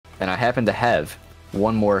and I happen to have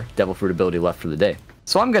one more Devil Fruit ability left for the day.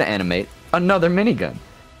 So I'm going to animate another minigun.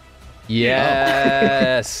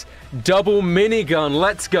 Yes! Double minigun,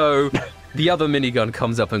 let's go! The other minigun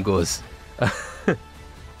comes up and goes,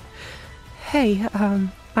 Hey,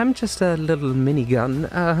 I'm just a little minigun.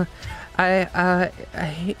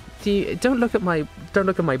 Don't look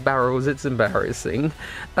at my barrels. It's embarrassing.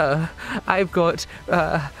 I've got.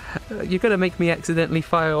 You're gonna make me accidentally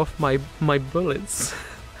fire off my bullets.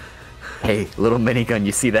 Hey, little minigun,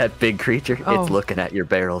 you see that big creature? It's looking at your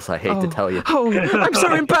barrels. I hate to tell you. Oh, I'm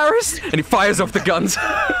so embarrassed! And he fires off the guns.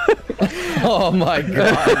 Oh my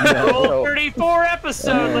God! No. Roll 34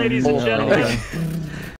 episode, ladies and gentlemen.